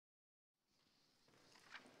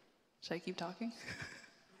Should I keep talking?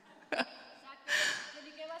 Can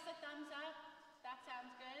you give us a thumbs up? That sounds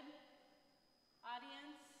good.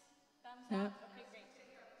 Audience, thumbs up? Okay, great.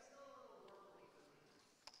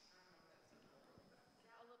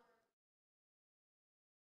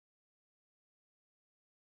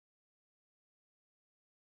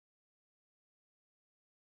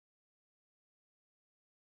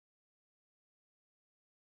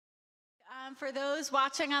 For those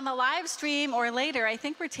watching on the live stream or later, I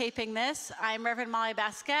think we're taping this. I'm Reverend Molly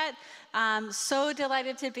Baskette. So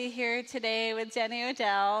delighted to be here today with Jenny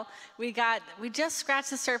Odell. We just scratched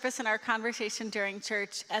the surface in our conversation during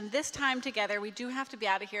church, and this time together, we do have to be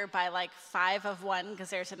out of here by like 5 of 1 because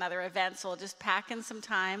there's another event, so we'll just pack in some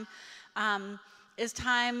time.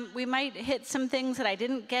 We might hit some things that I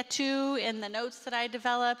didn't get to in the notes that I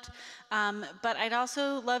developed, but I'd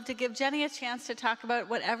also love to give Jenny a chance to talk about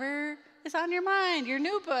whatever is on your mind, your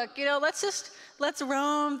new book. You know, let's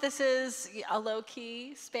roam. This is a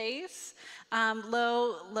low-key space,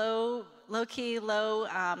 low-key,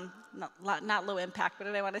 not low impact, what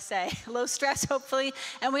did I want to say? Low stress, hopefully.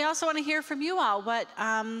 And we also want to hear from you all what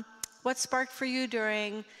sparked for you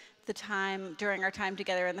during our time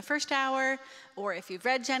together in the first hour, or if you've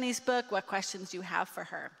read Jenny's book, what questions you have for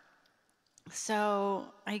her. So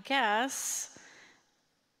I guess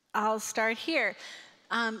I'll start here.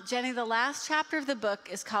 Jenny, the last chapter of the book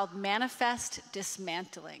is called Manifest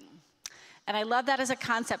Dismantling. And I love that as a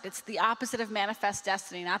concept. It's the opposite of manifest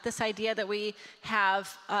destiny, not this idea that we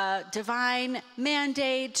have a divine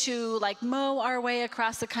mandate to like mow our way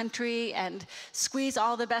across the country and squeeze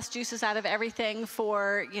all the best juices out of everything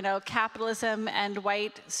for, you know, capitalism and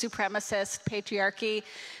white supremacist patriarchy.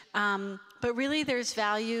 But really there's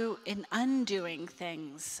value in undoing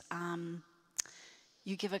things.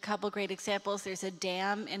 You give a couple great examples. There's a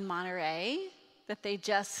dam in Monterey that they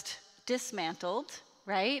just dismantled,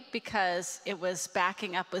 right? Because it was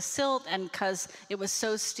backing up with silt, and because it was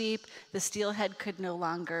so steep, the steelhead could no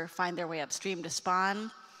longer find their way upstream to spawn.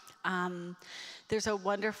 There's a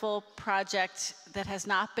wonderful project that has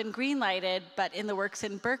not been green-lighted, but in the works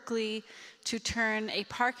in Berkeley, to turn a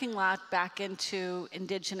parking lot back into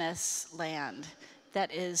indigenous land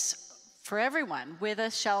that is for everyone, with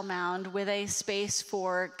a shell mound, with a space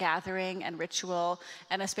for gathering and ritual,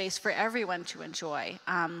 and a space for everyone to enjoy.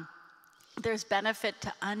 There's benefit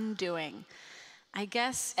to undoing. I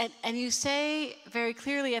guess, and you say very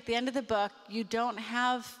clearly at the end of the book, you don't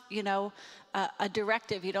have, you know, a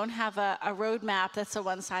directive, you don't have a roadmap that's a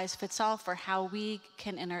one-size-fits-all for how we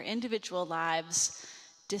can, in our individual lives,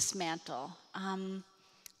 dismantle.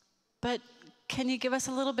 But can you give us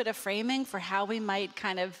a little bit of framing for how we might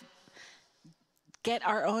kind of get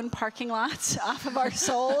our own parking lots off of our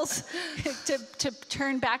souls to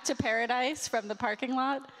turn back to paradise from the parking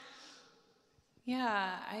lot?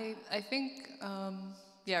 Yeah, I think,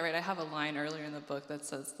 yeah, right, I have a line earlier in the book that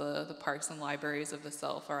says the parks and libraries of the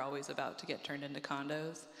self are always about to get turned into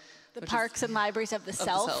condos. The parks and libraries of the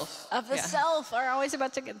self? Of the self are always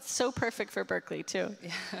about to get so perfect for Berkeley, too.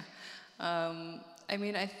 Yeah. I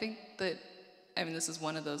mean, I think that, this is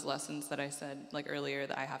one of those lessons that I said like earlier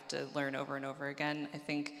that I have to learn over and over again. I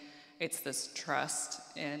think it's this trust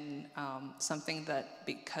in something that,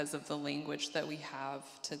 because of the language that we have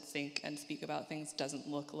to think and speak about things, doesn't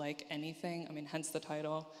look like anything. I mean, hence the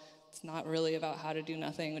title. It's not really about how to do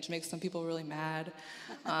nothing, which makes some people really mad.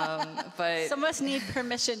 But some of us need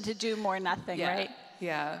permission to do more nothing, yeah, right?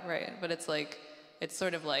 Yeah, right. But it's like, it's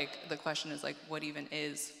sort of like, the question is like, what even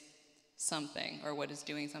is something, or what is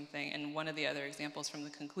doing something? And one of the other examples from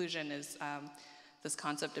the conclusion is this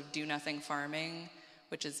concept of do-nothing farming,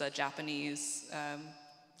 which is a Japanese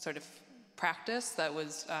sort of practice that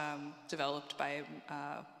was developed by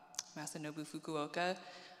Masanobu Fukuoka.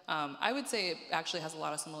 I would say it actually has a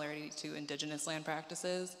lot of similarity to indigenous land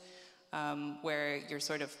practices, where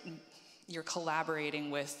you're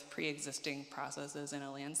collaborating with pre-existing processes in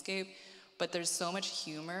a landscape. But there's so much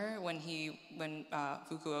humor when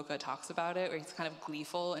Fukuoka talks about it, where he's kind of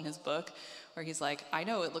gleeful in his book, where he's like, I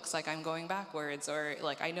know it looks like I'm going backwards, or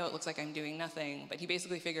like, I know it looks like I'm doing nothing. But he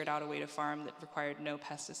basically figured out a way to farm that required no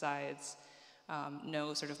pesticides,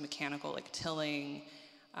 no sort of mechanical like tilling,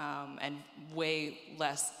 and way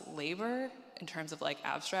less labor in terms of like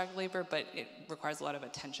abstract labor, but it requires a lot of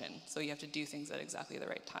attention. So you have to do things at exactly the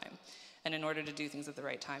right time. And in order to do things at the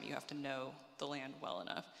right time, you have to know the land well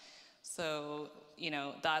enough. So,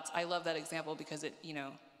 I love that example because it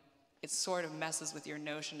sort of messes with your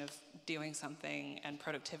notion of doing something and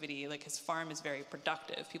productivity. Like, his farm is very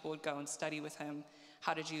productive. People would go and study with him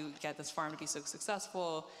how did you get this farm to be so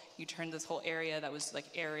successful? You turned this whole area that was like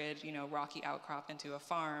arid, you know, rocky outcrop into a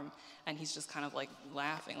farm. And he's just kind of like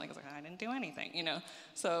laughing, like, I didn't do anything, you know?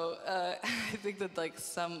 So I think that like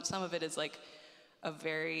some of it is like a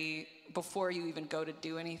very, before you even go to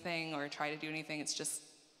do anything or try to do anything, it's just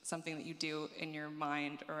something that you do in your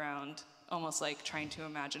mind around almost like trying to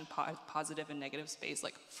imagine positive and negative space,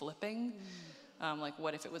 like flipping. Like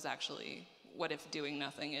what if it was actually, what if doing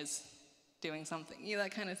nothing is doing something, you know, that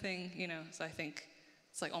kind of thing, you know? So I think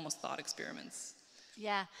it's like almost thought experiments.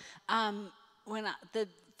 Yeah.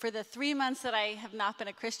 For the 3 months that I have not been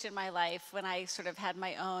a Christian in my life, when I sort of had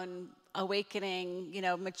my own awakening, you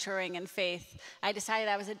know, maturing in faith, I decided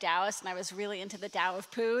I was a Taoist, and I was really into the Tao of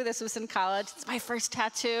poo. This was in college. It's my first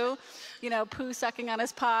tattoo, you know, poo sucking on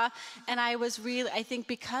his paw. And I was really, I think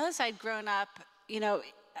because I'd grown up, you know,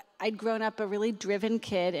 I'd grown up a really driven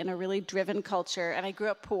kid in a really driven culture, and I grew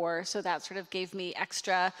up poor, so that sort of gave me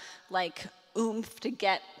extra, like, oomph to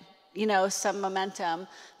get, you know, some momentum,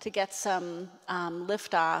 to get some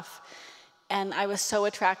lift off. And I was so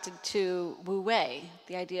attracted to Wu Wei,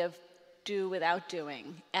 the idea of do without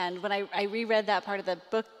doing. And when I reread that part of the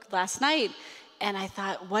book last night, and I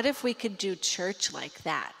thought, what if we could do church like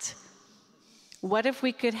that? What if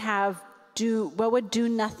we could what would do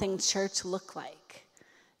nothing church look like?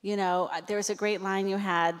 You know, there's a great line you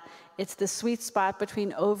had, it's the sweet spot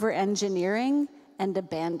between over-engineering and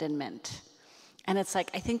abandonment. And it's like,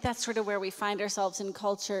 I think that's sort of where we find ourselves in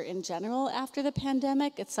culture in general after the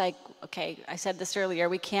pandemic. It's like, okay, I said this earlier,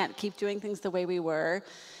 we can't keep doing things the way we were.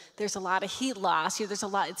 There's a lot of heat loss. You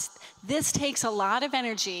know, this takes a lot of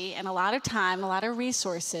energy and a lot of time, a lot of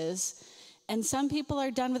resources, and some people are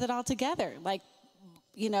done with it altogether. Like,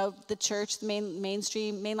 you know, the church, the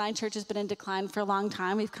mainline church has been in decline for a long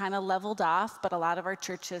time. We've kind of leveled off, but a lot of our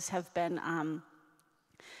churches have been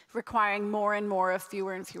requiring more and more of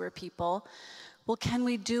fewer and fewer people. Well, can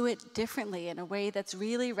we do it differently in a way that's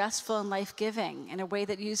really restful and life-giving, in a way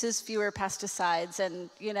that uses fewer pesticides and,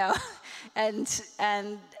 you know, and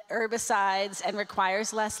herbicides, and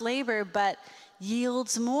requires less labor, but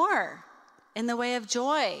yields more in the way of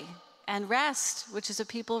joy and rest, which is what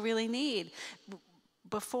people really need?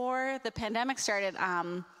 Before the pandemic started,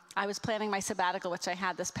 I was planning my sabbatical, which I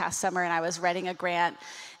had this past summer, and I was writing a grant,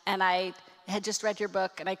 and I had just read your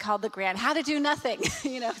book, and I called the grant How to Do Nothing.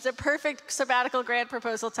 You know, it's a perfect sabbatical grant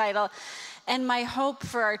proposal title. And my hope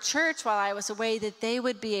for our church while I was away, that they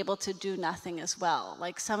would be able to do nothing as well.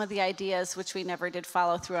 Like some of the ideas, which we never did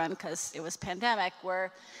follow through on because it was pandemic,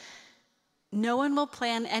 were no one will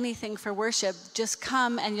plan anything for worship, just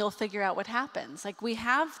come and you'll figure out what happens. Like, we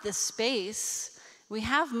have this space, we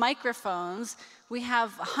have microphones, we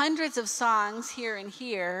have hundreds of songs here and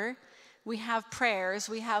here, we have prayers,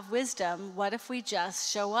 we have wisdom. What if we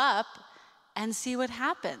just show up and see what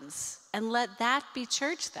happens, and let that be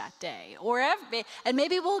church that day? And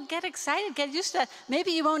maybe we'll get excited, get used to that.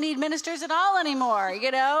 Maybe you won't need ministers at all anymore,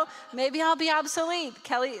 you know? Maybe I'll be obsolete.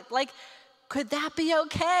 Kelly, like, could that be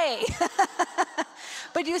okay?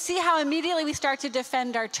 But you see how immediately we start to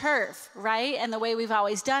defend our turf, right? And the way we've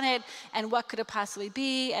always done it, and what could it possibly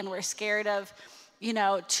be, and we're scared of, you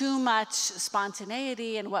know, too much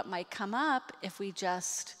spontaneity and what might come up if we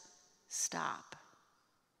just stop.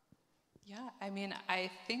 Yeah, I mean,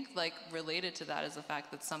 I think like related to that is the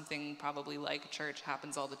fact that something probably like church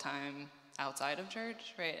happens all the time outside of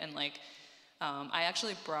church, right? And like, I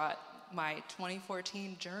actually brought my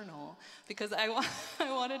 2014 journal because I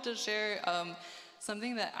wanted to share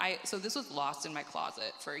something that so this was lost in my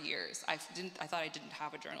closet for years. I thought I didn't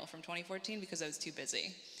have a journal from 2014 because I was too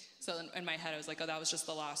busy. So in my head I was like, oh, that was just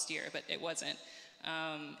the lost year, but it wasn't.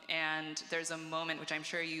 And there's a moment, which I'm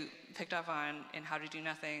sure you picked up on in How to Do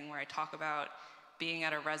Nothing, where I talk about being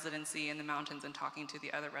at a residency in the mountains and talking to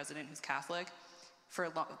the other resident who's Catholic.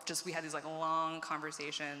 We had these like long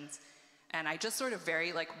conversations, and I just sort of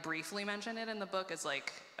very like briefly mention it in the book as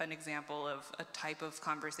like an example of a type of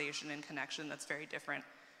conversation and connection that's very different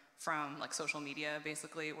from like social media,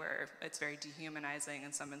 basically, where it's very dehumanizing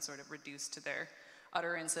and someone's sort of reduced to their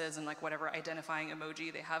utterances and like whatever identifying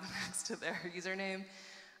emoji they have next to their username.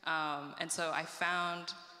 And so I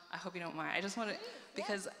hope you don't mind, I just want to,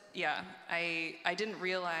 because I didn't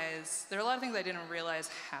realize, there are a lot of things I didn't realize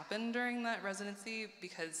happened during that residency,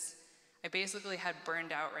 because I basically had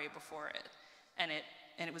burned out right before it, and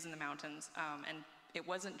it was in the mountains. And it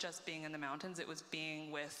wasn't just being in the mountains, it was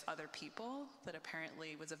being with other people that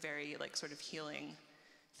apparently was a very like sort of healing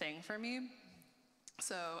thing for me.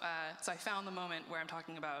 So I found the moment where I'm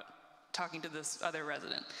talking to this other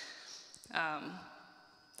resident.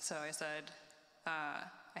 So I said, I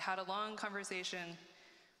had a long conversation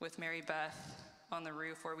with Mary Beth on the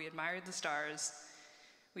roof where we admired the stars.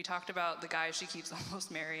 We talked about the guy she keeps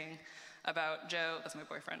almost marrying, about Joe, that's my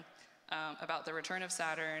boyfriend, about the return of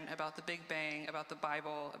Saturn, about the Big Bang, about the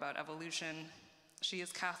Bible, about evolution. She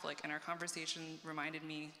is Catholic, and our conversation reminded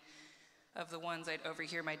me of the ones I'd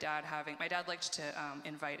overhear my dad having. My dad liked to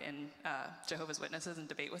invite in Jehovah's Witnesses and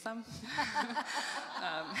debate with them.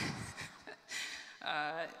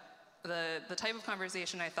 The type of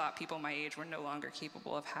conversation I thought people my age were no longer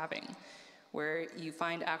capable of having, where you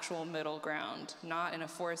find actual middle ground, not in a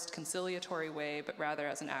forced conciliatory way, but rather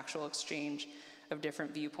as an actual exchange of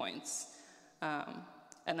different viewpoints.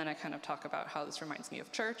 And then I kind of talk about how this reminds me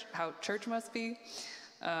of church, how church must be.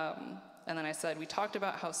 And then I said, we talked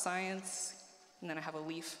about how science, and then I have a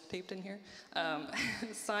leaf taped in here.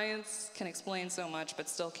 Science can explain so much, but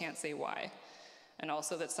still can't say why. And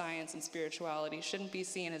also that science and spirituality shouldn't be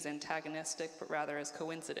seen as antagonistic, but rather as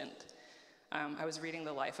coincident. I was reading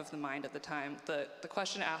The Life of the Mind at the time. The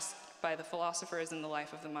question asked by the philosophers in The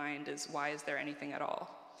Life of the Mind is, why is there anything at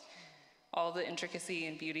all? All the intricacy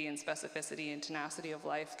and beauty and specificity and tenacity of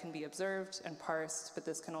life can be observed and parsed, but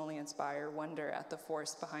this can only inspire wonder at the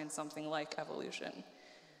force behind something like evolution.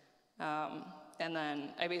 And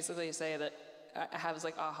then I basically say that I have this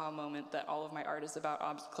like aha moment that all of my art is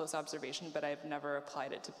about close observation, but I've never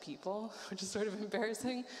applied it to people, which is sort of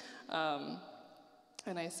embarrassing. And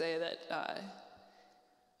I say that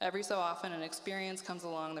every so often an experience comes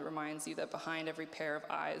along that reminds you that behind every pair of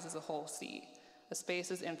eyes is a whole sea. A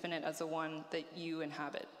space as infinite as the one that you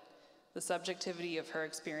inhabit. The subjectivity of her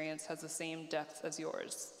experience has the same depth as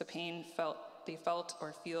yours. Their pain felt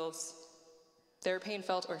or feels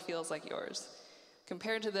like yours.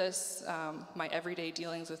 Compared to this, my everyday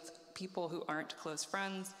dealings with people who aren't close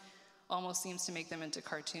friends almost seems to make them into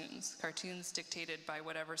cartoons dictated by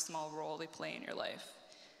whatever small role they play in your life.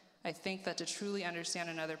 I think that to truly understand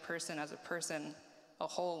another person as a person, a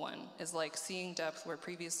whole one, is like seeing depth where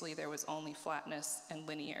previously there was only flatness and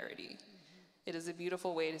linearity. It is a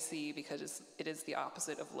beautiful way to see because it is the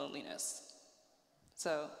opposite of loneliness.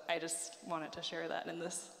 So I just wanted to share that in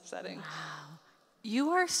this setting. Wow. You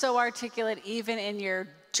are so articulate even in your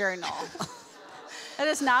journal. That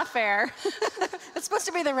is not fair. It's supposed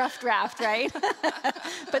to be the rough draft, right?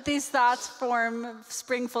 But these thoughts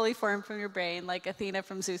spring fully formed from your brain, like Athena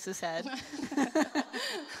from Zeus's head.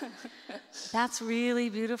 That's really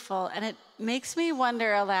beautiful. And it makes me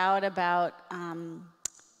wonder aloud about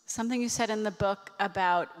something you said in the book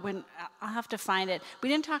about when, I'll have to find it. We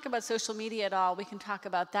didn't talk about social media at all. We can talk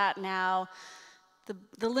about that now.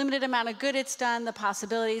 The limited amount of good it's done, the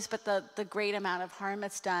possibilities, but the great amount of harm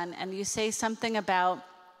it's done. And you say something about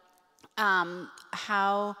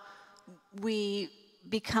how we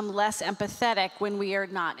become less empathetic when we are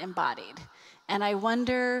not embodied. And I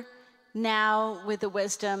wonder now with the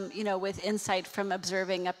wisdom, with insight from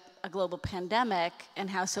observing a global pandemic and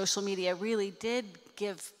how social media really did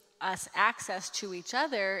give us access to each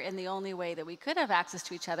other in the only way that we could have access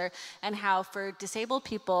to each other, and how for disabled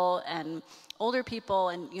people and older people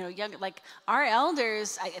and young, like our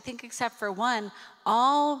elders, I think except for one,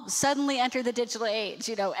 all suddenly entered the digital age,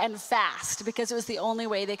 and fast, because it was the only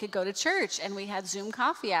way they could go to church, and we had Zoom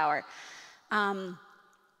coffee hour.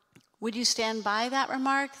 Would you stand by that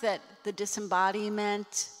remark that the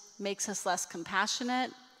disembodiment makes us less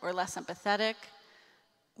compassionate or less empathetic?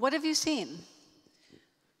 What have you seen?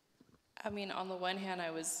 I mean, on the one hand,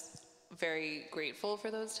 I was very grateful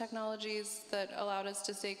for those technologies that allowed us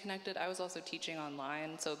to stay connected. I was also teaching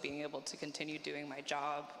online, so being able to continue doing my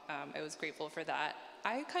job, I was grateful for that.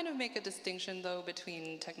 I kind of make a distinction, though,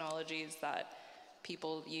 between technologies that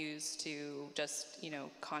people use to just,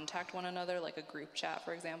 contact one another, like a group chat,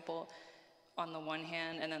 for example, on the one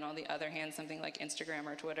hand, and then on the other hand, something like Instagram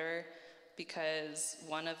or Twitter, because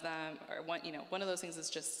one of those things is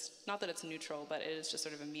just, not that it's neutral, but it is just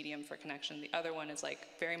sort of a medium for connection. The other one is like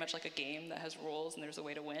very much like a game that has rules and there's a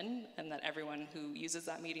way to win, and that everyone who uses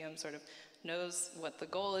that medium sort of knows what the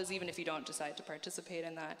goal is, even if you don't decide to participate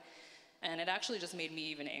in that. And it actually just made me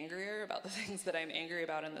even angrier about the things that I'm angry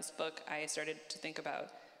about in this book. I started to think about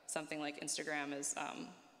something like Instagram as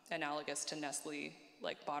analogous to Nestle,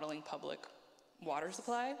 like bottling public water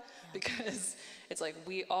supply, because it's like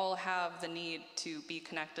we all have the need to be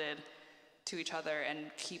connected to each other and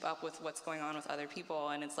keep up with what's going on with other people,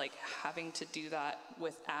 and it's like having to do that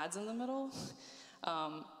with ads in the middle,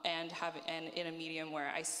 and in a medium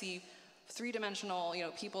where I see three-dimensional,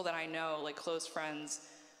 people that I know, like close friends,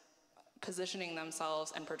 positioning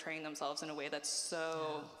themselves and portraying themselves in a way that's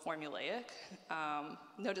so formulaic.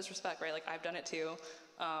 No disrespect, right? Like I've done it too.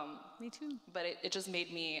 Me too. But it just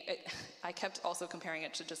made me, I kept also comparing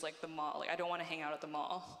it to just like the mall. Like I don't want to hang out at the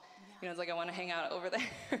mall. It's like I want to hang out over there,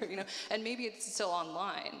 and maybe it's still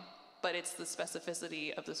online, but it's the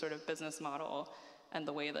specificity of the sort of business model and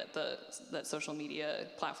the way that that social media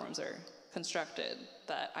platforms are constructed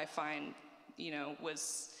that I find,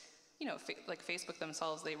 was, like Facebook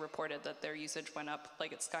themselves, they reported that their usage went up,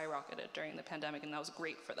 like it skyrocketed during the pandemic, and that was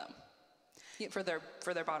great for them, for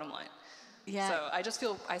their bottom line. Yeah.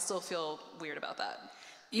 So I still feel weird about that.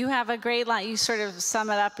 You have a great line. You sort of sum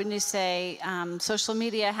it up and you say, social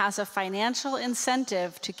media has a financial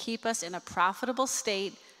incentive to keep us in a profitable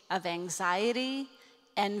state of anxiety,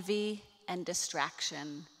 envy, and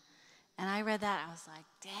distraction. And I read that, I was like,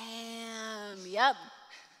 damn, yep,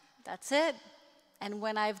 that's it. And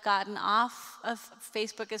when I've gotten off of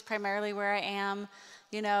Facebook is primarily where I am,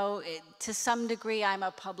 to some degree I'm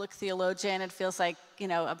a public theologian. It feels like,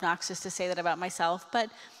 obnoxious to say that about myself, but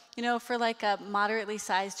for like a moderately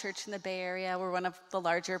sized church in the Bay Area, we're one of the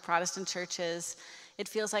larger Protestant churches, it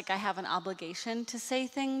feels like I have an obligation to say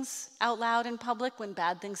things out loud in public when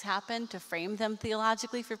bad things happen, to frame them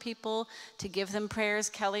theologically for people, to give them prayers.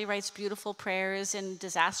 Kelly writes beautiful prayers in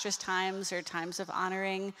disastrous times or times of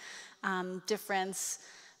honoring difference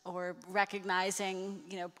or recognizing,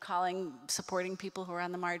 supporting people who are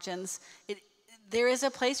on the margins. There is a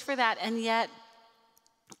place for that, and yet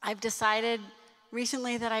I've decided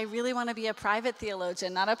recently that I really want to be a private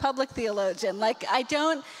theologian, not a public theologian. Like, I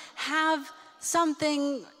don't have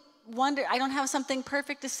something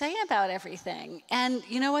perfect to say about everything. And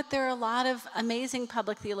you know what? There are a lot of amazing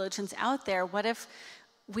public theologians out there. What if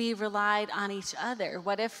we relied on each other?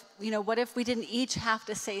 What if we didn't each have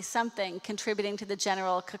to say something contributing to the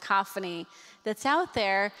general cacophony that's out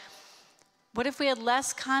there? What if we had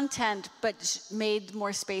less content but made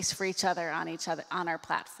more space for each other on our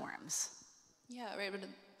platforms? Yeah, right.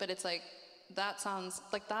 But it's like, that sounds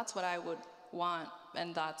like that's what I would want,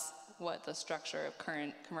 and that's what the structure of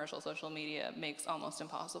current commercial social media makes almost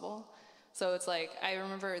impossible. So it's like, I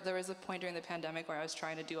remember there was a point during the pandemic where I was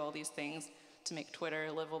trying to do all these things to make Twitter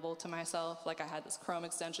livable to myself. Like, I had this Chrome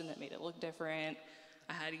extension that made it look different.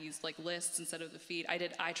 I had to use like lists instead of the feed.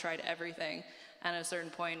 I tried everything. And at a certain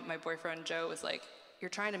point, my boyfriend Joe was like, you're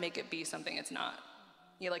trying to make it be something it's not.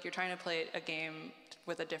 You're trying to play a game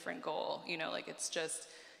with a different goal, like it's just,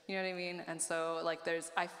 you know what I mean? And so like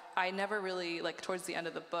I never really, like towards the end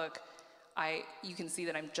of the book, you can see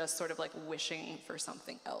that I'm just sort of like wishing for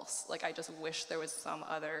something else. Like, I just wish there was some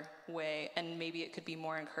other way, and maybe it could be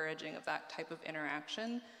more encouraging of that type of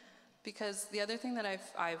interaction. Because the other thing that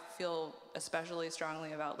I feel especially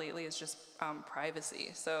strongly about lately is just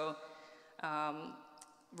privacy. So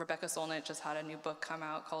Rebecca Solnit just had a new book come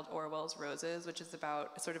out called Orwell's Roses, which is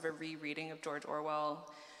about sort of a rereading of George Orwell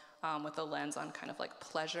with a lens on kind of like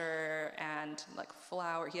pleasure and like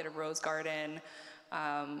flower. He had a rose garden.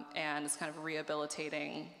 And it's kind of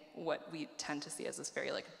rehabilitating what we tend to see as this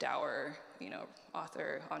very like dour,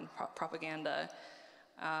 author on propaganda.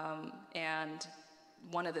 And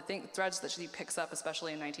one of the threads that she picks up,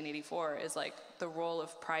 especially in 1984, is like the role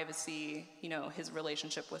of privacy, his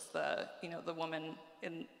relationship with the woman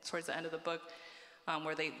towards the end of the book,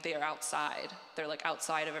 where they are outside. They're like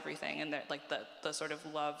outside of everything, and they're like the sort of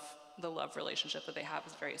love relationship that they have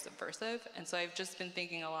is very subversive. And so I've just been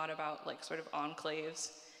thinking a lot about like sort of enclaves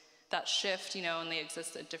that shift, and they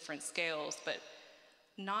exist at different scales, but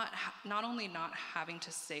not only not having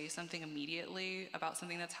to say something immediately about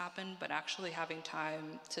something that's happened, but actually having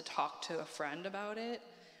time to talk to a friend about it,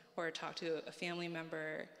 or talk to a family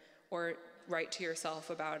member, or write to yourself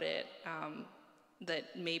about it, that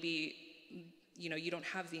maybe you don't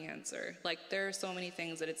have the answer. Like, there are so many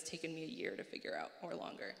things that it's taken me a year to figure out or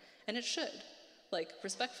longer. And it should, like,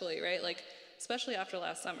 respectfully, right? Like, especially after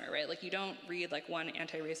last summer, right? Like, you don't read like one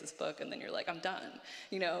anti-racist book and then you're like, I'm done,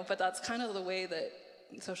 but that's kind of the way that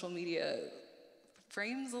social media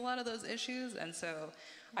frames a lot of those issues. And so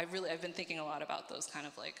I've been thinking a lot about those kind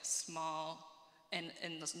of like small and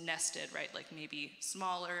those nested, right? Like maybe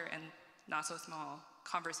smaller and not so small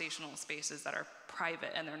conversational spaces that are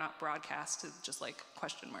private and they're not broadcast to just like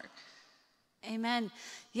question mark. Amen.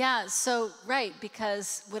 Yeah, so, right,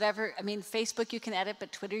 because Facebook you can edit,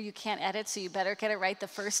 but Twitter you can't edit, so you better get it right the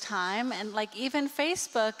first time. And like even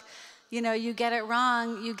Facebook, you get it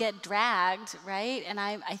wrong, you get dragged, right? And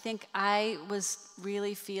I think I was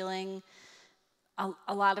really feeling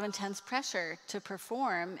a lot of intense pressure to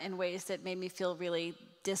perform in ways that made me feel really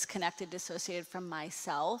disconnected, dissociated from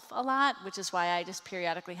myself a lot, which is why I just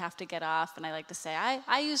periodically have to get off. And I like to say,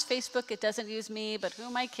 I use Facebook, it doesn't use me, but who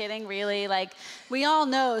am I kidding, really? Like, we all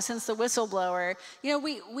know since the whistleblower,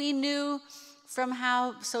 we knew from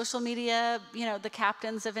how social media, the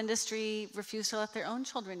captains of industry refuse to let their own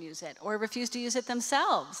children use it or refuse to use it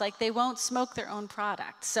themselves. Like they won't smoke their own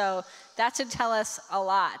product. So that should tell us a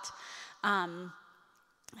lot. I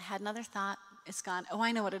had another thought. It's gone. Oh,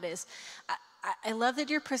 I know what it is. I love that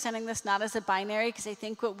you're presenting this not as a binary, because I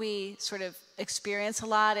think what we sort of experience a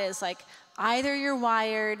lot is like either you're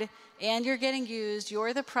wired and you're getting used,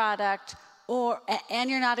 you're the product, and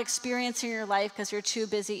you're not experiencing your life because you're too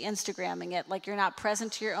busy Instagramming it. Like you're not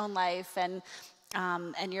present to your own life and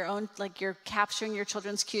your own, like you're capturing your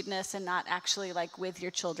children's cuteness and not actually like with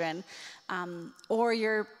your children. Or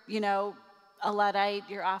you're, a Luddite,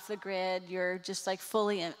 you're off the grid, you're just like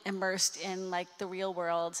fully immersed in like the real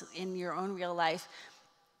world, in your own real life.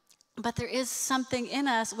 But there is something in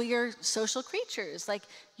us, we are social creatures. Like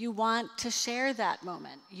you want to share that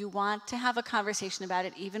moment. You want to have a conversation about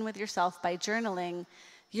it, even with yourself by journaling.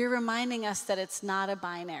 You're reminding us that it's not a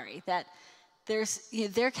binary, that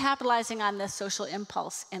they're capitalizing on this social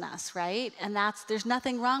impulse in us, right? And there's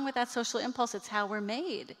nothing wrong with that social impulse. It's how we're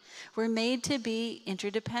made. We're made to be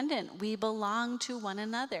interdependent. We belong to one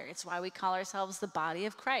another. It's why we call ourselves the body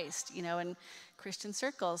of Christ, in Christian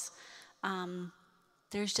circles.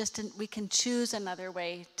 We can choose another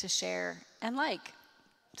way to share and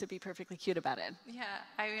to be perfectly cute about it. Yeah,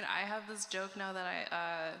 I mean, I have this joke now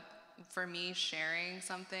that for me, sharing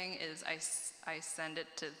something is I send it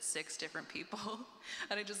to 6 different people,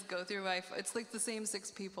 and I just go through it's like the same 6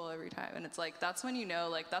 people every time, and it's like, that's when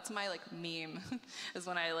that's my meme, is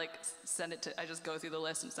when I send it to, I just go through the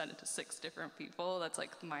list and send it to 6 different people. That's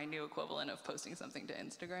like my new equivalent of posting something to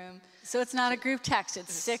Instagram. So it's not a group text,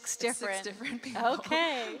 it's 6 different. 6 different people.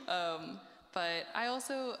 Okay. But I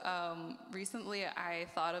also, recently I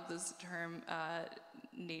thought of this term,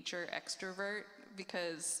 nature extrovert,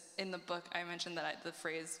 because in the book I mentioned that the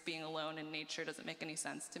phrase being alone in nature doesn't make any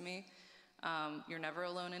sense to me. You're never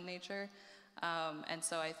alone in nature. And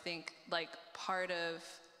so I think part of,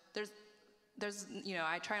 there's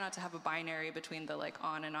I try not to have a binary between the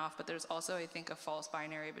on and off, but there's also, I think, a false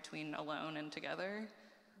binary between alone and together.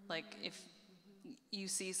 Like if you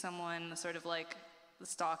see someone sort of the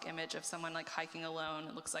stock image of someone hiking alone,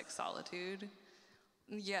 it looks like solitude.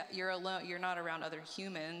 Yeah, you're alone, you're not around other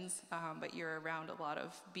humans, but you're around a lot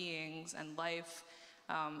of beings and life.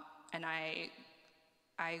 And I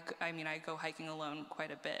go hiking alone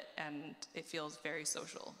quite a bit, and it feels very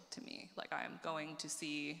social to me. Like I'm going to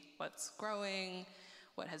see what's growing,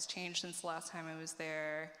 what has changed since the last time I was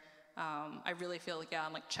there. I really feel like,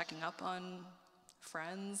 I'm checking up on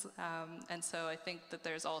friends. And so I think that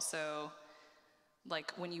there's also,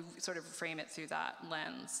 when you sort of frame it through that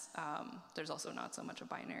lens, there's also not so much a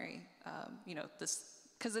binary,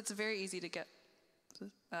 because it's very easy to get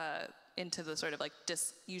into the sort of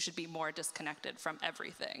you should be more disconnected from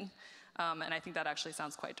everything. And I think that actually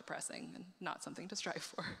sounds quite depressing and not something to strive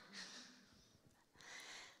for.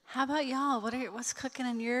 How about y'all? What's cooking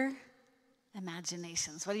in your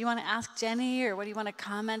imaginations? What do you want to ask Jenny, or what do you want to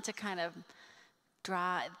comment to kind of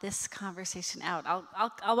draw this conversation out?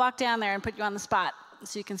 I'll walk down there and put you on the spot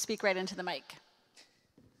so you can speak right into the mic.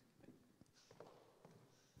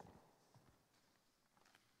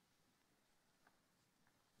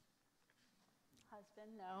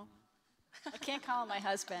 Husband, no. I can't call him my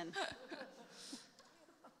husband.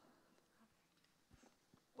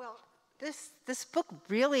 Well, this book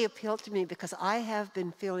really appealed to me because I have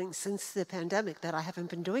been feeling since the pandemic that I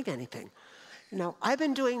haven't been doing anything. I've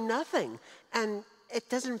been doing nothing, and it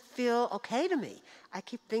doesn't feel okay to me. I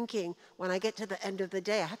keep thinking when I get to the end of the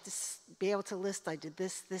day, I have to be able to list, I did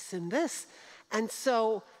this, this, and this. And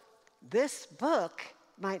so this book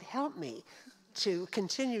might help me to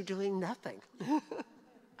continue doing nothing.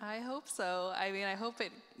 I hope so. I mean, I hope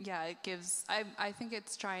it gives, I think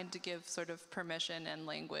it's trying to give sort of permission and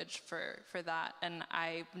language for that. And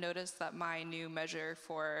I noticed that my new measure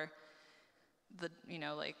for the,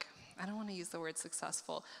 I don't want to use the word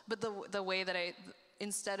successful, but the way that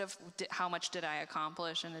instead of how much did I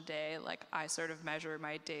accomplish in a day, I sort of measure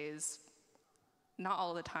my days, not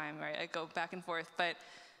all the time, right? I go back and forth, but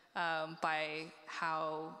by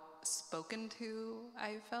how spoken to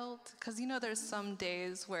I felt. Because there's some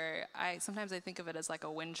days where sometimes I think of it as like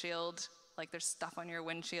a windshield, there's stuff on your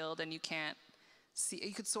windshield and you can't see,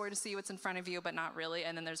 you could sort of see what's in front of you, but not really.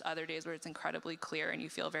 And then there's other days where it's incredibly clear and you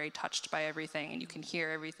feel very touched by everything and you can hear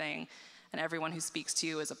everything. And everyone who speaks to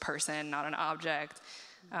you is a person, not an object.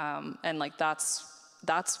 And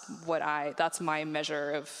that's my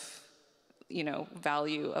measure of,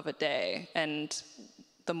 value of a day. And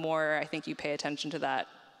the more I think you pay attention to that,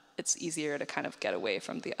 it's easier to kind of get away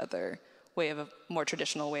from the other way of a more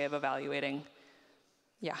traditional way of evaluating,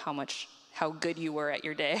 how much how good you were at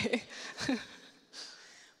your day.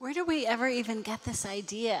 Where do we ever even get this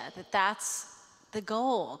idea that that's the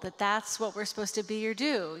goal, that that's what we're supposed to be or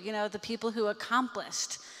do? You know, the people who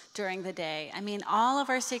accomplished during the day. I mean, all of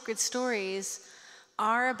our sacred stories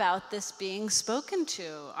are about this being spoken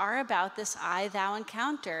to, are about this I, thou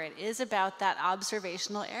encounter. It is about that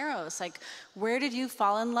observational eros. Like, where did you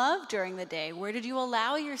fall in love during the day? Where did you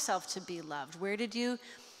allow yourself to be loved? Where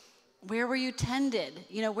were you tended?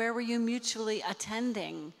 You know, where were you mutually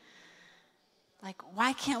attending? Like,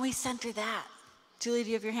 why can't we center that? Julie, do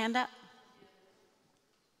you have your hand up?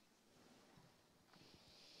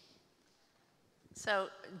 So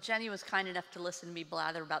Jenny was kind enough to listen to me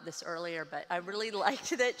blather about this earlier, but I really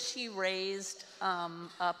liked that she raised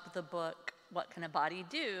up the book, What Can a Body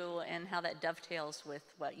Do, and how that dovetails with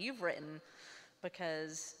what you've written.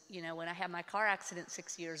 Because, you know, when I had my car accident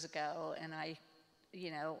 6 years ago, and I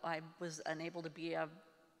was unable to be a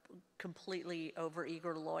completely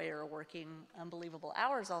overeager lawyer working unbelievable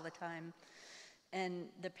hours all the time, and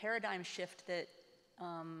the paradigm shift that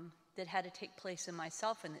had to take place in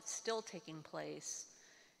myself, and it's still taking place,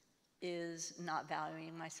 is not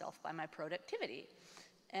valuing myself by my productivity.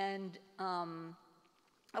 And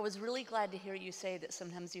I was really glad to hear you say that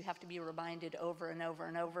sometimes you have to be reminded over and over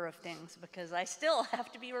and over of things, because I still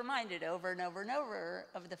have to be reminded over and over and over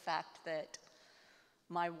of the fact that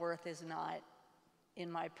my worth is not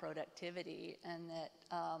in my productivity, and that,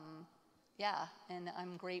 and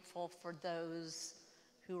I'm grateful for those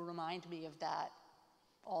who remind me of that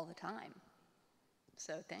all the time.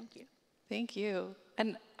 So thank you. Thank you.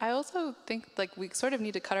 And I also think like we sort of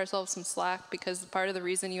need to cut ourselves some slack, because part of the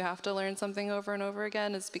reason you have to learn something over and over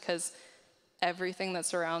again is because everything that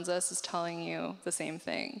surrounds us is telling you the same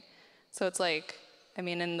thing. So it's like, I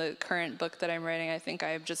mean, in the current book that I'm writing, I think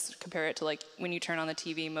I just compare it to like when you turn on the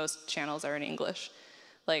TV, most channels are in English.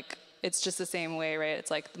 Like, it's just the same way, right?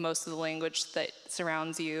 It's like most of the language that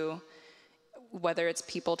surrounds you, whether it's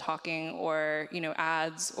people talking or, you know,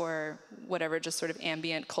 ads or whatever, just sort of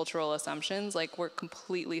ambient cultural assumptions, like we're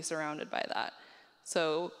completely surrounded by that.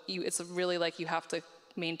 So it's really like you have to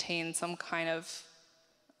maintain some kind of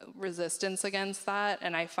resistance against that.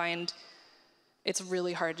 And I find it's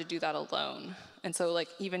really hard to do that alone. And so like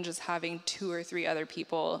even just having 2 or 3 other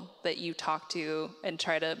people that you talk to and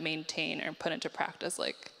try to maintain or put into practice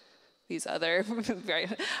like these other,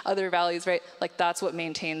 other values, right? Like that's what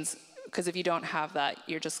maintains. Because if you don't have that,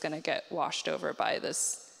 you're just going to get washed over by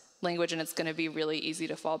this language, and it's going to be really easy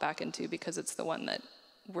to fall back into because it's the one that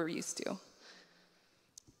we're used to.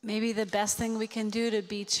 Maybe the best thing we can do to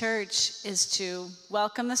be church is to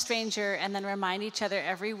welcome the stranger and then remind each other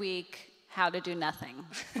every week how to do nothing,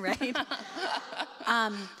 right?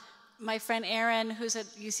 My friend Aaron, who's a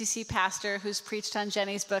UCC pastor, who's preached on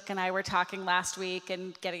Jenny's book, and I were talking last week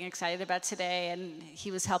and getting excited about today, and he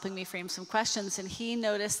was helping me frame some questions, and he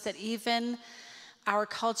noticed that even our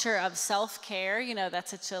culture of self-care, you know, that's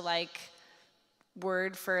such a like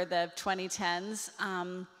word for the 2010s,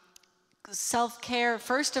 self-care,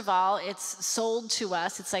 first of all, it's sold to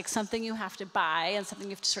us. It's like something you have to buy and something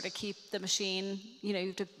you have to sort of keep the machine, you know,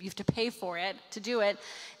 you have to pay for it to do it,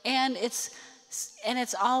 and it's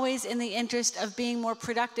always in the interest of being more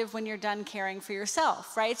productive when you're done caring for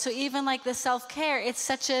yourself, right? So even like the self-care, it's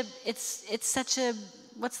such a,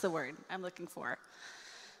 what's the word I'm looking for?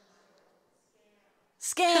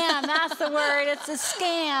 Scam, that's the word. It's a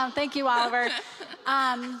scam. Thank you, Oliver.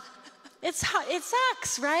 It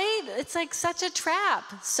sucks, right? It's like such a trap.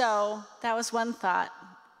 So that was one thought.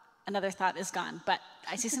 Another thought is gone, but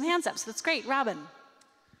I see some hands up, so that's great. Robin.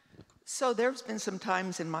 So there's been some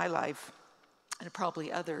times in my life, and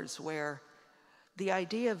probably others, where the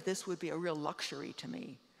idea of this would be a real luxury to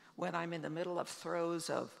me when I'm in the middle of throes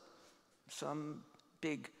of some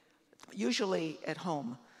big, usually at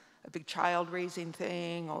home, a big child-raising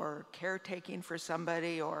thing or caretaking for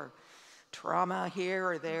somebody or trauma here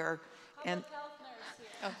or there. And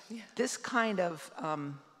this kind of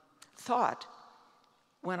thought,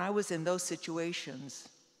 when I was in those situations,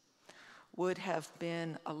 would have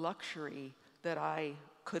been a luxury that I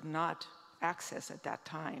could not access at that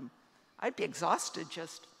time. I'd be exhausted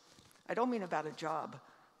just, I don't mean about a job,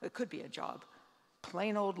 it could be a job,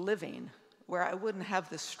 plain old living, where I wouldn't have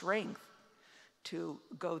the strength to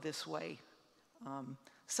go this way.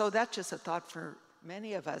 So that's just a thought for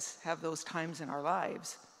many of us have those times in our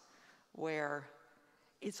lives where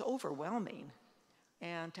it's overwhelming.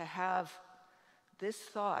 And to have this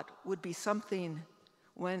thought would be something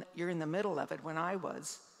when you're in the middle of it, when I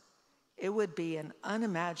was, it would be an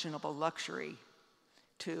unimaginable luxury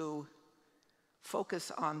to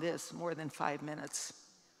focus on this more than 5 minutes.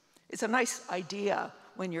 It's a nice idea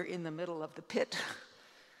when you're in the middle of the pit.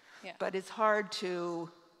 Yeah. But it's hard to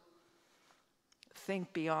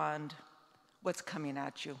think beyond what's coming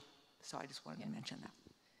at you. So I just wanted to mention that.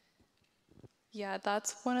 Yeah,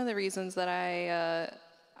 that's one of the reasons that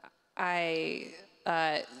I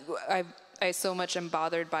so much am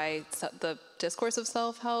bothered by the discourse of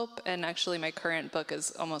self-help, and actually my current book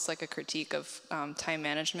is almost like a critique of time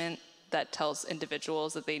management that tells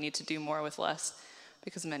individuals that they need to do more with less,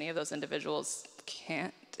 because many of those individuals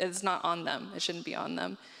can't. It's not on them. It shouldn't be on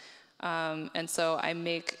them. And so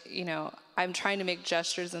I'm trying to make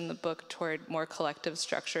gestures in the book toward more collective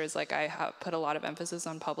structures. Like I have put a lot of emphasis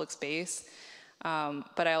on public space.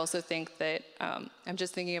 But I also think that I'm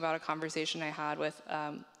just thinking about a conversation I had with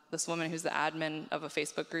this woman who's the admin of a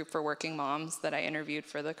Facebook group for working moms that I interviewed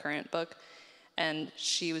for the current book. And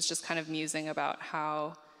she was just kind of musing about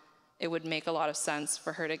how it would make a lot of sense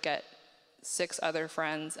for her to get 6 other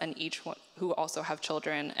friends, and each one who also have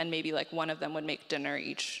children, and maybe like one of them would make dinner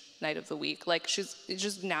each night of the week. Like it's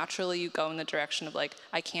just naturally you go in the direction of like,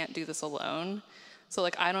 I can't do this alone. So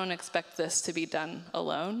like, I don't expect this to be done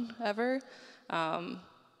alone ever.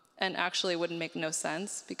 And actually it wouldn't make no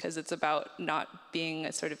sense because it's about not being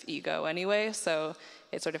a sort of ego anyway. So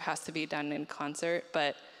it sort of has to be done in concert.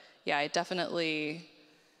 But yeah, that's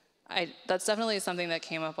definitely something that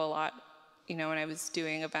came up a lot, when I was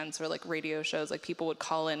doing events or like radio shows, like people would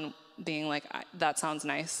call in being like, that sounds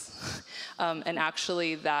nice. And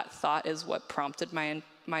actually that thought is what prompted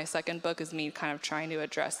my second book, is me kind of trying to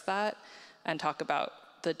address that and talk about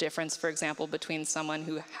the difference, for example, between someone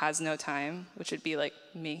who has no time, which would be like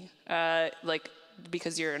me, like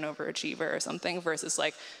because you're an overachiever or something, versus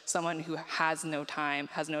like someone who has no time,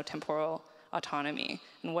 has no temporal autonomy,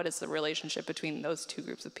 and what is the relationship between those two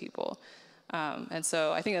groups of people. And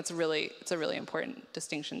so I think it's a really important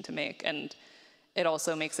distinction to make, and it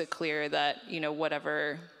also makes it clear that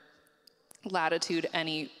whatever latitude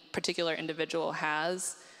any particular individual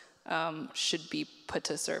has should be put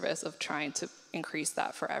to service of trying to increase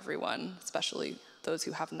that for everyone, especially those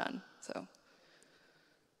who have none. So.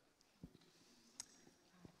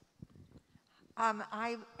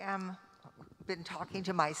 I am been talking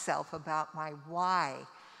to myself about my why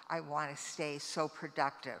I want to stay so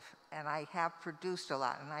productive. And I have produced a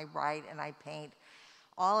lot, and I write and I paint,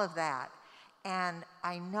 all of that. And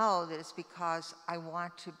I know that it's because I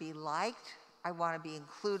want to be liked, I want to be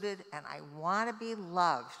included, and I want to be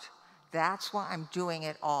loved. That's why I'm doing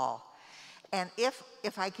it all. And if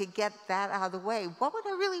I could get that out of the way, what would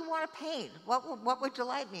I really want to paint? What would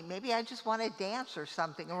delight me? Maybe I just want to dance or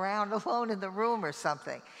something around alone in the room or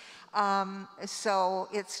something. So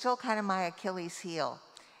it's still kind of my Achilles heel.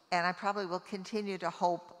 And I probably will continue to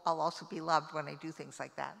hope I'll also be loved when I do things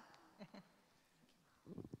like that.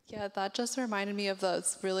 Yeah, that just reminded me of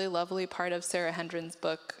this really lovely part of Sarah Hendren's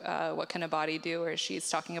book, What Can a Body Do?, where she's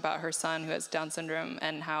talking about her son who has Down syndrome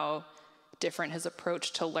and how different his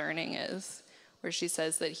approach to learning is, where she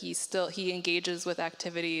says that he engages with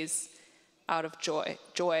activities out of joy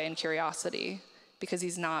and curiosity, because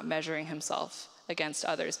he's not measuring himself against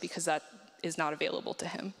others, because that is not available to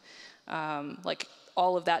him. Like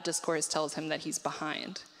all of that discourse tells him that he's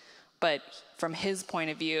behind. But from his point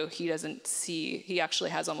of view, he actually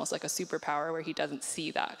has almost like a superpower where he doesn't see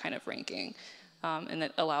that kind of ranking. And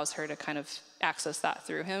it allows her to kind of access that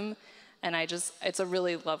through him. And it's a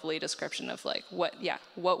really lovely description of like,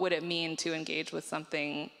 what would it mean to engage with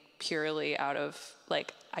something purely out of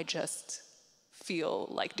like, I just feel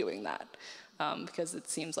like doing that, because it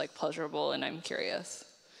seems like pleasurable and I'm curious.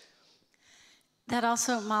 That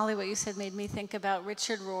also, Molly, what you said made me think about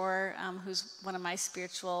Richard Rohr, who's one of my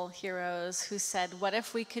spiritual heroes, who said, what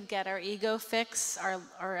if we could get our ego fix,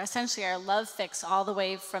 or essentially our love fix all the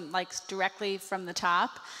way from, like, directly from the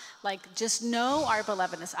top? Like, just know our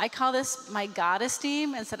belovedness. I call this my God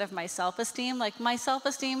esteem instead of my self-esteem. Like, my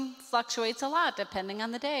self-esteem fluctuates a lot depending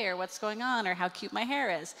on the day or what's going on or how cute my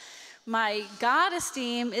hair is. My God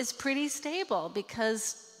esteem is pretty stable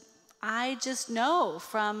because I just know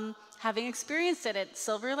from having experienced it at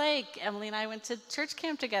Silver Lake. Emily and I went to church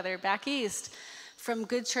camp together back east, from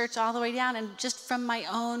good church all the way down, and just from my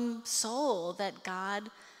own soul that God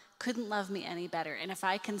couldn't love me any better. And if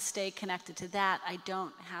I can stay connected to that, I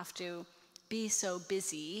don't have to be so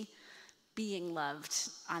busy being loved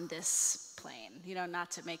on this plane. Not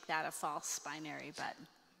to make that a false binary, but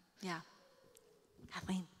yeah.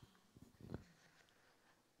 Kathleen.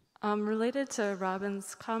 Related to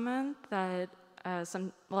Robin's comment that a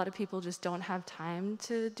lot of people just don't have time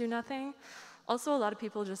to do nothing. Also, a lot of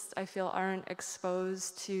people I feel, aren't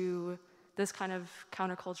exposed to this kind of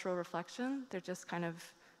countercultural reflection. They're just kind of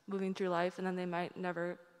moving through life, and then they might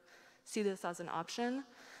never see this as an option.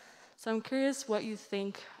 So I'm curious what you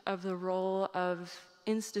think of the role of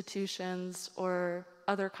institutions or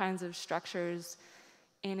other kinds of structures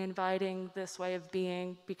in inviting this way of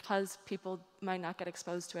being because people might not get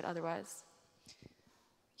exposed to it otherwise.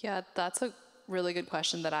 Yeah, that's a really good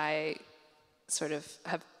question that I sort of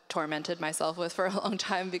have tormented myself with for a long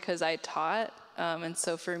time because I taught. And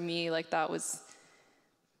so for me, like that was,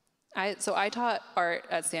 I taught art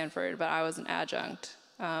at Stanford, but I was an adjunct.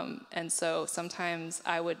 And so sometimes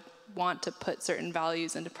I would want to put certain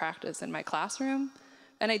values into practice in my classroom.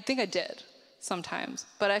 And I think I did sometimes,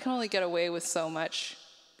 but I can only get away with so much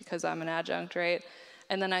because I'm an adjunct, right?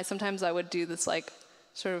 And then sometimes I would do this like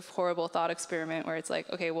sort of horrible thought experiment where it's like,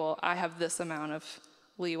 okay, well, I have this amount of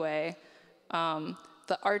leeway.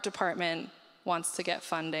 The art department wants to get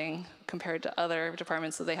funding compared to other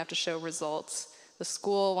departments, so they have to show results. The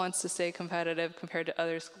school wants to stay competitive compared to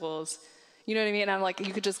other schools. You know what I mean? And I'm like,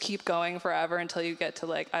 you could just keep going forever until you get to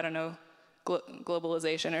like, I don't know,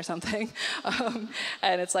 globalization or something.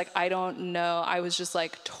 And it's like, I don't know. I was just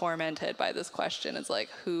like tormented by this question. It's like,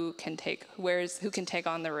 who can take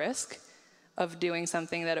on the risk of doing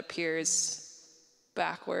something that appears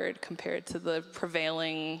backward compared to the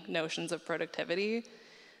prevailing notions of productivity?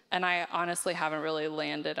 And I honestly haven't really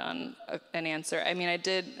landed on an answer. I mean,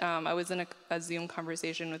 I was in a Zoom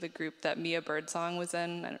conversation with a group that Mia Birdsong was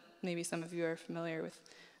in. Maybe some of you are familiar with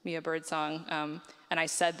Mia Birdsong. And I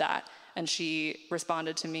said that, and she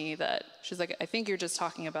responded to me that, she's like, I think you're just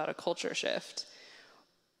talking about a culture shift,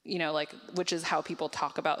 you know, like, which is how people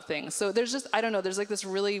talk about things. So there's just, I don't know, there's like this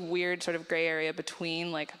really weird sort of gray area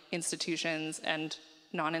between like institutions and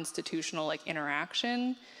non-institutional like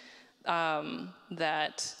interaction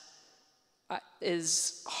that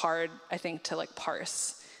is hard, I think, to like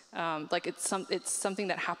parse. Like it's something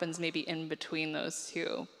that happens maybe in between those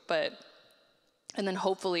two, and then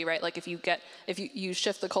hopefully, right, like if you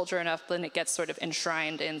shift the culture enough, then it gets sort of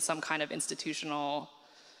enshrined in some kind of institutional,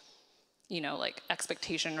 you know, like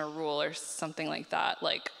expectation or rule or something like that,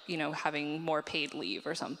 like, you know, having more paid leave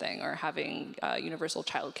or something, or having universal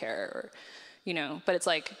childcare, or, you know, but it's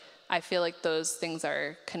like, I feel like those things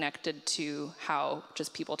are connected to how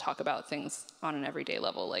just people talk about things on an everyday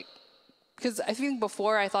level. Like, because I think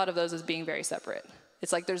before I thought of those as being very separate.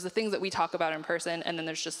 It's like there's the things that we talk about in person, and then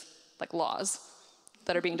there's just like laws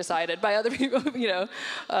that are being decided by other people, you know?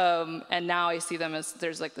 And now I see them as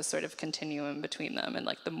there's like this sort of continuum between them. And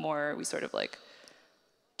like the more we sort of like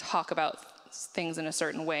talk about things in a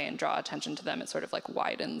certain way and draw attention to them, it sort of like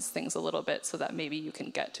widens things a little bit so that maybe you can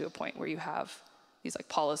get to a point where you have these like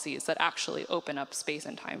policies that actually open up space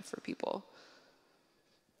and time for people.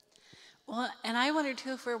 Well, and I wonder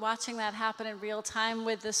too if we're watching that happen in real time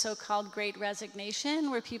with the so-called Great Resignation,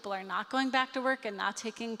 where people are not going back to work and not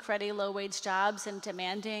taking cruddy low-wage jobs and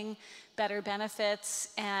demanding better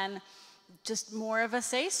benefits and just more of a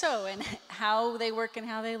say-so in how they work and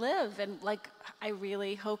how they live. And like, I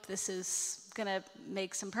really hope this is gonna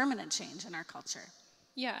make some permanent change in our culture.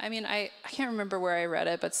 Yeah, I mean, I can't remember where I read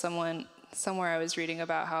it, but somewhere I was reading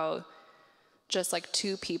about how just like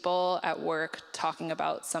two people at work talking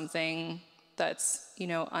about something that's, you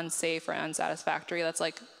know, unsafe or unsatisfactory, that's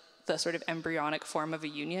like the sort of embryonic form of a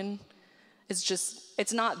union.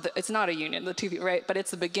 It's not a union, the two people, right? But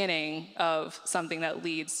it's the beginning of something that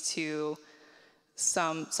leads to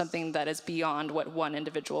something that is beyond what one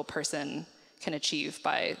individual person can achieve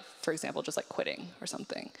by, for example, just like quitting or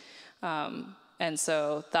something. And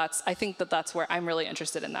so I think that's where I'm really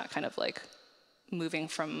interested in, that kind of like moving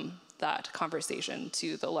from that conversation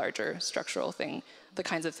to the larger structural thing, the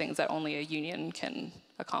kinds of things that only a union can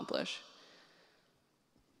accomplish.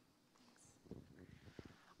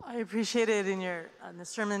 I appreciated in the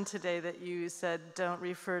sermon today that you said don't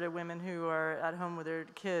refer to women who are at home with their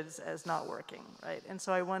kids as not working, right? And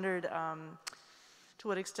so I wondered to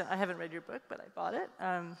what extent, I haven't read your book, but I bought it,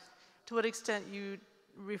 to what extent you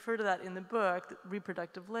refer to that in the book,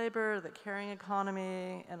 reproductive labor, the caring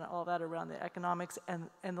economy, and all that around the economics and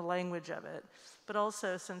the language of it. But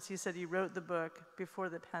also, since you said you wrote the book before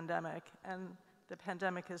the pandemic, and the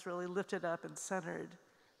pandemic has really lifted up and centered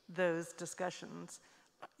those discussions,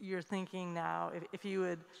 you're thinking now,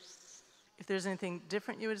 if there's anything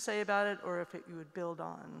different you would say about it, or if you would build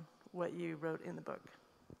on what you wrote in the book.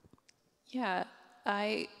 Yeah,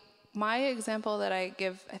 my example that I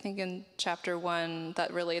give, I think in chapter 1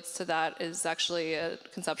 that relates to that is actually a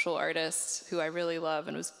conceptual artist who I really love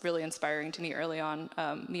and was really inspiring to me early on,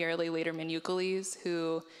 Mireille Later-Minucales,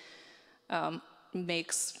 who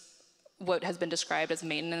makes what has been described as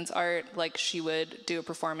maintenance art. Like, she would do a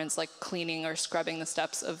performance like cleaning or scrubbing the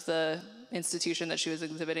steps of the institution that she was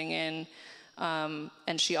exhibiting in, And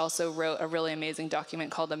she also wrote a really amazing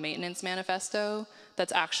document called the Maintenance Manifesto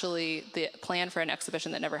that's actually the plan for an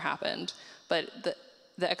exhibition that never happened. But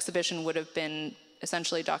the exhibition would have been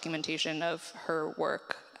essentially documentation of her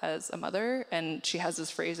work as a mother. And she has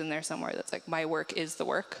this phrase in there somewhere that's like, my work is the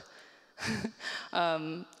work.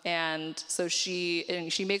 And so she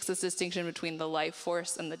makes this distinction between the life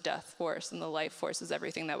force and the death force. And the life force is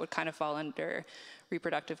everything that would kind of fall under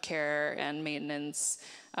reproductive care and maintenance.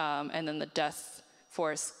 And then the death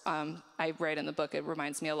force, I write in the book, it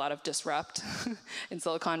reminds me a lot of disrupt in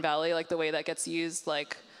Silicon Valley, like the way that gets used,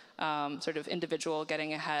 like sort of individual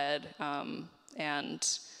getting ahead and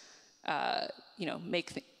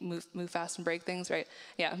move fast and break things, right?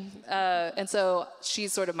 Yeah. And so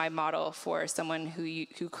she's sort of my model for someone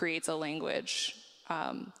who creates a language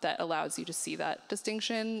that allows you to see that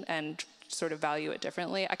distinction and sort of value it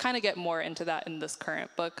differently. I kind of get more into that in this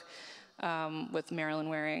current book with Marilyn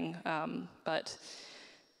Waring. But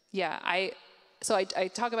yeah, I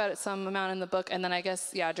talk about it some amount in the book. And then I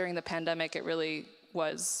guess, yeah, during the pandemic, it really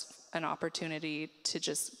was an opportunity to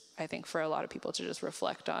just, I think for a lot of people to just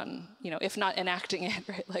reflect on, if not enacting it,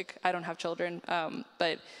 right? Like I don't have children,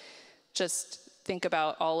 but just think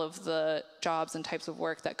about all of the jobs and types of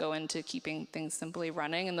work that go into keeping things simply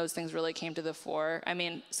running. And those things really came to the fore. I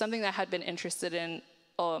mean, something that I had been interested in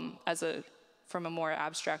from a more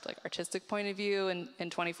abstract, like artistic point of view. In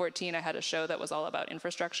 2014, I had a show that was all about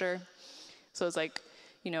infrastructure. So it was like,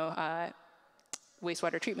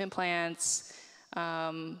 wastewater treatment plants,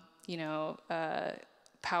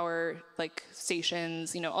 power like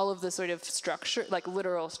stations, all of the sort of structure, like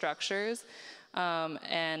literal structures.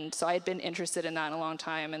 And so I had been interested in that in a long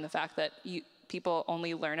time, and the fact that people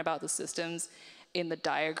only learn about the systems in the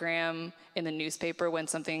diagram in the newspaper when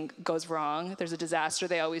something goes wrong. There's a disaster,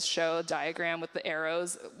 they always show a diagram with the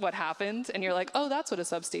arrows, what happened, and you're like, oh, that's what a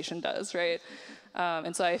substation does, right?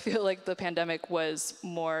 And so I feel like the pandemic was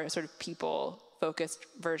more sort of people-focused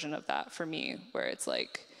version of that for me, where it's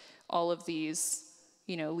like all of these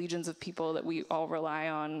legions of people that we all rely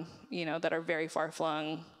on, that are very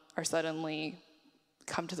far-flung, are suddenly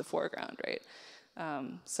come to the foreground, right?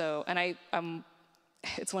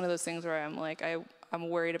 It's one of those things where I'm like, I'm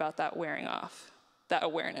worried about that wearing off, that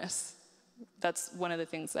awareness. That's one of the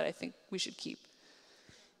things that I think we should keep.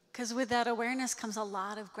 Because with that awareness comes a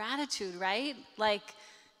lot of gratitude, right? Like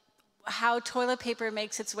how toilet paper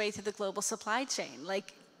makes its way through the global supply chain.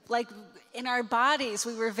 Like in our bodies,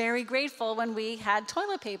 we were very grateful when we had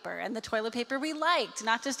toilet paper, and the toilet paper we liked,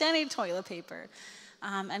 not just any toilet paper.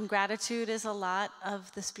 And gratitude is a lot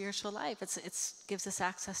of the spiritual life. It gives us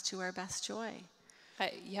access to our best joy.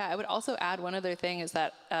 I would also add one other thing is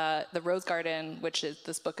that the Rose Garden, which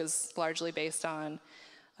this book is largely based on,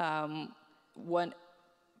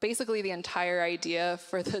 basically the entire idea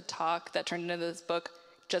for the talk that turned into this book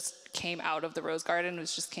just came out of the Rose Garden. It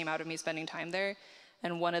just came out of me spending time there.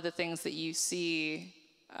 And one of the things that you see,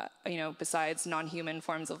 besides non-human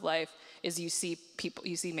forms of life, is you see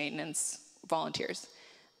maintenance volunteers.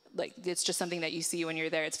 Like it's just something that you see when you're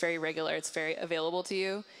there. It's very regular. It's very available to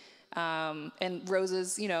you. And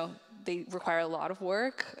roses, they require a lot of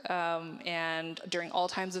work, and during all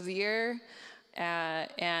times of the year.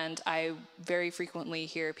 And I very frequently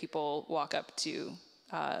hear people walk up to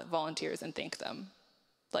volunteers and thank them.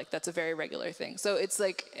 Like that's a very regular thing. So it's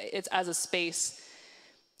like, it's as a space,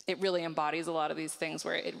 it really embodies a lot of these things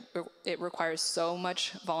where it requires so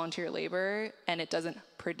much volunteer labor and it doesn't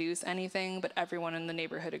produce anything, but everyone in the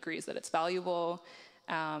neighborhood agrees that it's valuable.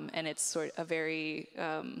 And it's sort of a very,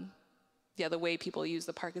 the way people use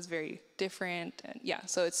the park is very different. And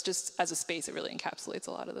so it's just, as a space, it really encapsulates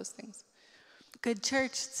a lot of those things. Good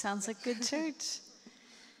church. Sounds like good church.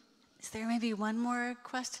 Is there maybe one more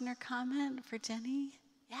question or comment for Jenny?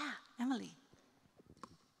 Yeah, Emily.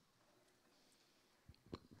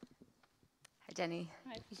 Hi, Jenny.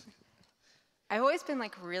 Hi. I've always been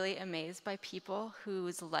really amazed by people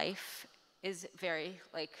whose life is very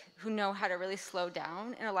who know how to really slow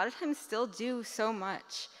down, and a lot of times still do so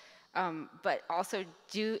much, but also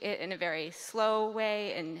do it in a very slow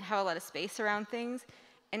way and have a lot of space around things.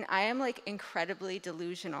 And I am incredibly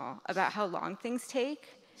delusional about how long things take.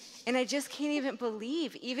 And I just can't even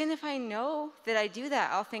believe, even if I know that I do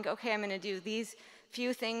that, I'll think, okay, I'm gonna do these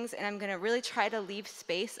few things and I'm gonna really try to leave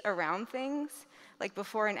space around things, like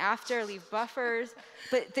before and after, leave buffers.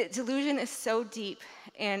 But the delusion is so deep.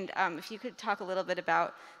 And if you could talk a little bit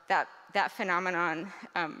about that phenomenon.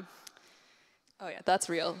 Oh yeah, that's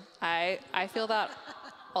real. I feel that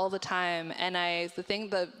all the time. And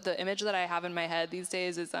the image that I have in my head these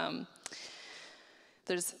days is the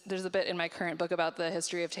there's a bit in my current book about the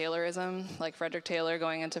history of Taylorism, like Frederick Taylor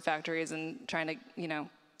going into factories and trying to,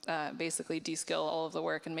 basically de-skill all of the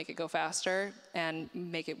work and make it go faster and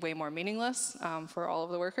make it way more meaningless for all of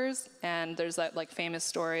the workers. And there's that like famous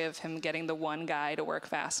story of him getting the one guy to work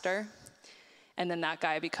faster, and then that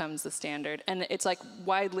guy becomes the standard. And it's like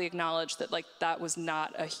widely acknowledged that like that was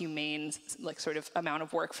not a humane like sort of amount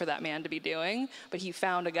of work for that man to be doing, but he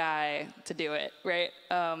found a guy to do it, right?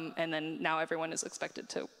 And then now everyone is expected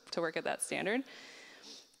to work at that standard.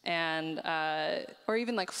 And or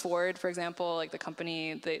even like Ford, for example, like the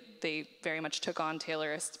company, they very much took on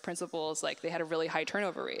Taylorist principles. Like they had a really high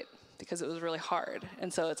turnover rate because it was really hard.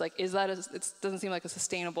 And so it's like, it doesn't seem like a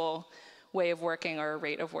sustainable way of working or a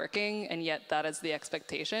rate of working, and yet that is the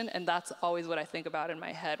expectation. And that's always what I think about in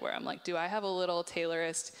my head, where I'm like, do I have a little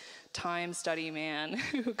Taylorist time study man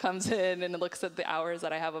who comes in and looks at the hours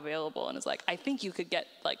that I have available and is like, I think you could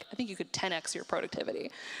 10x your productivity,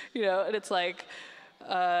 And it's like,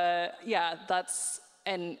 that's,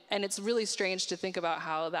 and it's really strange to think about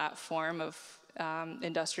how that form of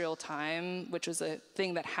industrial time, which was a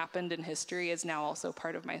thing that happened in history, is now also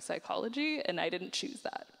part of my psychology, and I didn't choose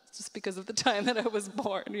that. It's just because of the time that I was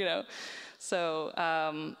born, So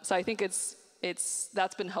I think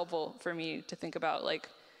that's been helpful for me to think about, like,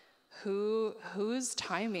 who's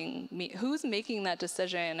timing me, who's making that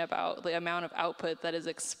decision about the amount of output that is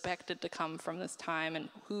expected to come from this time, and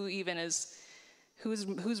who's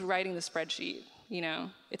writing the spreadsheet.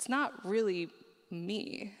 It's not really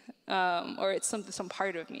me, or it's some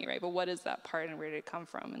part of me, right? But what is that part, and where did it come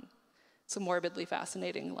from? And it's a morbidly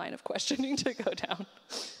fascinating line of questioning to go down.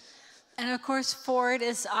 And of course, Ford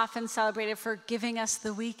is often celebrated for giving us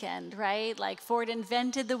the weekend, right? Like Ford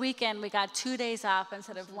invented the weekend. We got 2 days off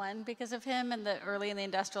instead of one because of him early in the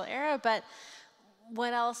industrial era. But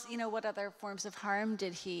what else, what other forms of harm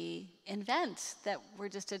did he invent that were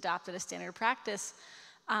just adopted as standard practice?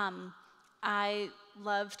 I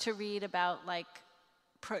love to read about like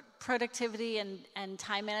productivity and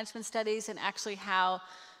time management studies, and actually how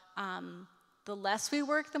the less we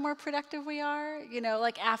work, the more productive we are.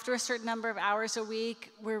 Like after a certain number of hours a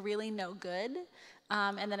week, we're really no good.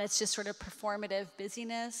 And then it's just sort of performative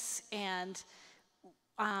busyness. And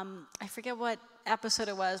I forget what episode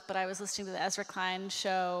it was, but I was listening to the Ezra Klein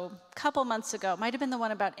show a couple months ago. It might have been the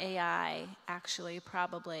one about AI, actually,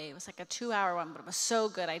 probably. It was like a 2-hour one, but it was so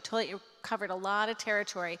good. I totally covered a lot of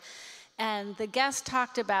territory. And the guest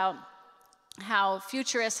talked about how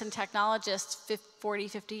futurists and technologists 40,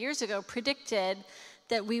 50 years ago predicted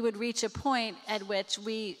that we would reach a point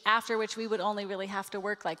after which we would only really have to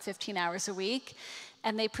work like 15 hours a week.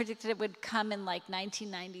 And they predicted it would come in like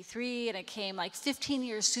 1993, and it came like 15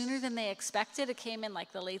 years sooner than they expected. It came in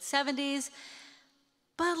like the late 70s.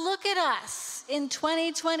 But look at us in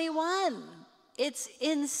 2021. It's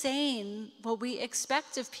insane what we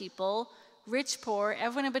expect of people, rich, poor,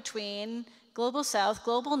 everyone in between, global south,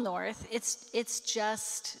 global north. It's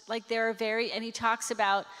just like and he talks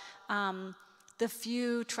about the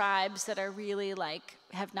few tribes that are really like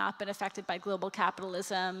have not been affected by global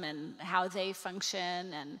capitalism and how they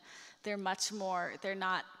function, and they're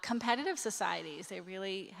not competitive societies. They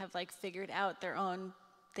really have like figured out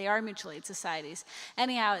they are mutual aid societies.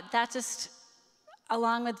 Anyhow, that just,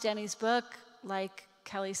 along with Jenny's book, like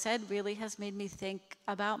Kelly said, really has made me think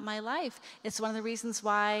about my life. It's one of the reasons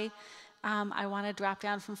why I want to drop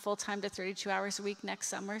down from full-time to 32 hours a week next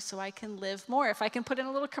summer so I can live more. If I can put in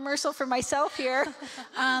a little commercial for myself here.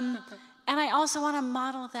 And I also want to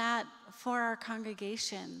model that for our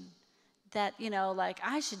congregation, that, like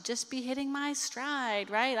I should just be hitting my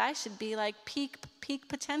stride, right? I should be like peak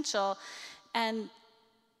potential. And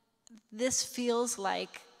this feels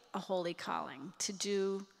like a holy calling to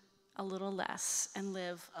do a little less and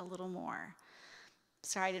live a little more.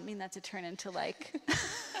 Sorry, I didn't mean that to turn into like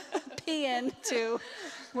peeing to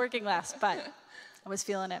working less, but I was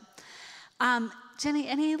feeling it. Jenny,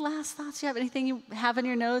 any last thoughts you have? Anything you have in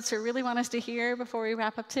your notes or really want us to hear before we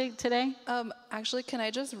wrap up today? Actually, can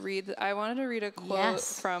I just read? I wanted to read a quote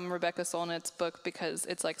from Rebecca Solnit's book because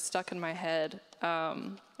it's like stuck in my head.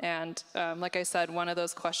 And like I said, one of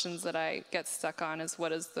those questions that I get stuck on is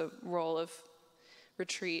what is the role of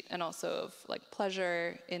retreat and also of like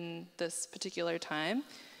pleasure in this particular time.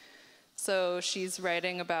 So she's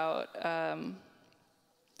writing about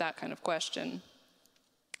that kind of question.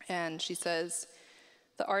 And she says,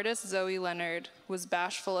 the artist Zoe Leonard was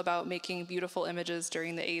bashful about making beautiful images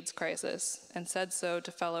during the AIDS crisis and said so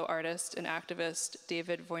to fellow artist and activist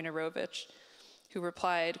David Wojnarowicz, who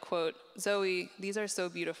replied, quote, Zoe, these are so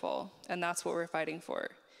beautiful, and that's what we're fighting for.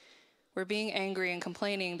 We're being angry and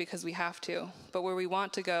complaining because we have to, but where we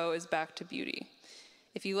want to go is back to beauty.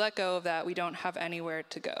 If you let go of that, we don't have anywhere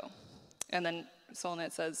to go. And then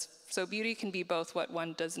Solnit says, so beauty can be both what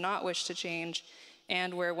one does not wish to change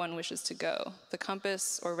and where one wishes to go, the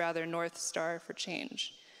compass, or rather North Star for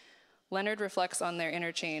change. Leonard reflects on their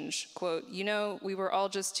interchange, quote, you know, we were all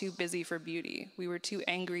just too busy for beauty. We were too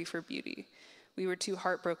angry for beauty. We were too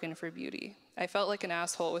heartbroken for beauty. I felt like an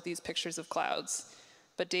asshole with these pictures of clouds.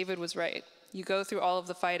 But David was right. You go through all of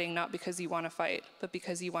the fighting not because you want to fight, but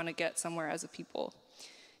because you want to get somewhere as a people.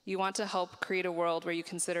 You want to help create a world where you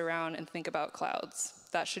can sit around and think about clouds.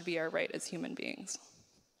 That should be our right as human beings.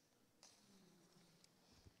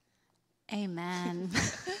 Amen.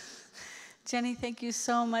 Jenny, thank you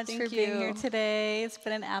so much Thank for being here you. today. It's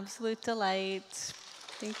been an absolute delight.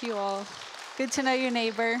 Thank you all. Good to know your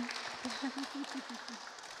neighbor.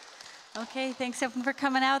 Okay, thanks everyone for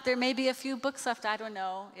coming out. There may be a few books left. I don't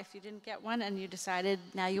know if you didn't get one and you decided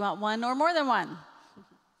now you want one or more than one.